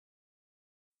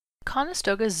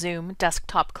Conestoga Zoom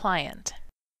desktop client.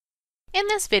 In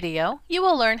this video, you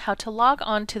will learn how to log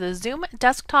on to the Zoom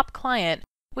desktop client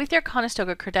with your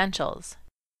Conestoga credentials.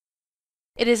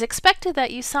 It is expected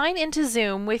that you sign into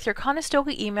Zoom with your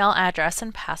Conestoga email address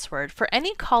and password for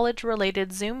any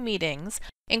college-related Zoom meetings,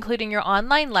 including your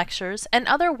online lectures and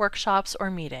other workshops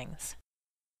or meetings.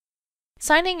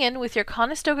 Signing in with your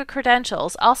Conestoga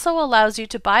credentials also allows you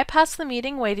to bypass the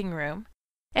meeting waiting room,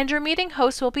 and your meeting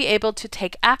host will be able to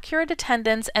take accurate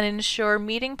attendance and ensure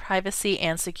meeting privacy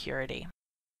and security.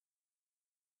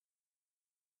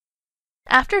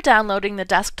 After downloading the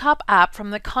desktop app from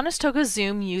the Conestoga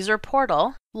Zoom user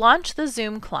portal, launch the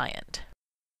Zoom client.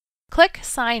 Click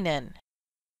Sign In.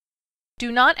 Do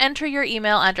not enter your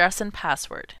email address and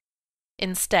password.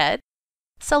 Instead,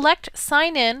 select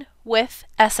Sign In with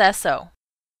SSO.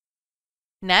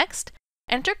 Next,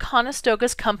 enter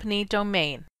Conestoga's company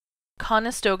domain,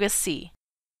 Conestoga C.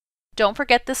 Don't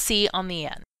forget the C on the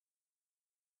end.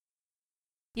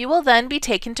 You will then be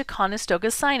taken to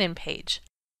Conestoga's sign-in page.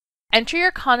 Enter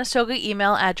your Conestoga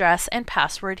email address and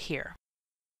password here.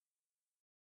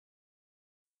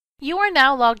 You are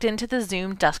now logged into the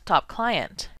Zoom desktop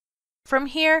client. From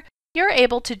here, you're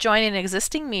able to join an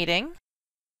existing meeting,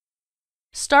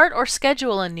 start or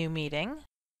schedule a new meeting,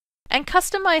 and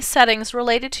customize settings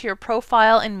related to your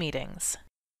profile and meetings.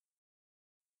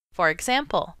 For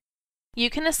example, you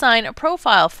can assign a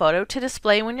profile photo to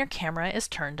display when your camera is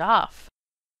turned off.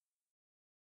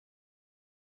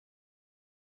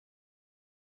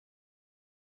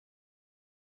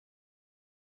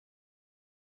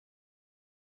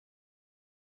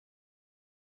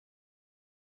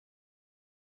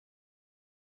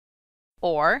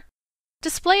 Or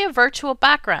display a virtual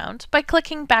background by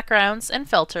clicking Backgrounds and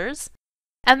Filters,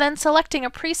 and then selecting a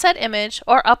preset image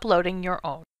or uploading your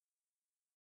own.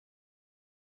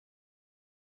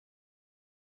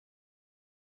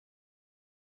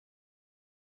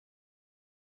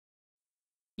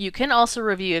 You can also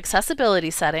review accessibility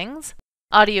settings,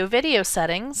 audio-video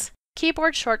settings,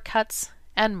 keyboard shortcuts,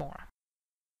 and more.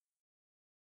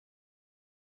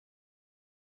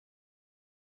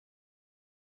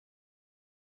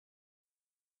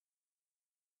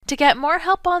 To get more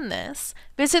help on this,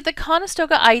 visit the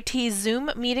Conestoga IT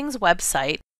Zoom Meetings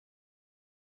website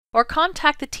or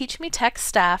contact the Teach Me Tech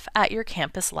staff at your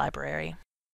campus library.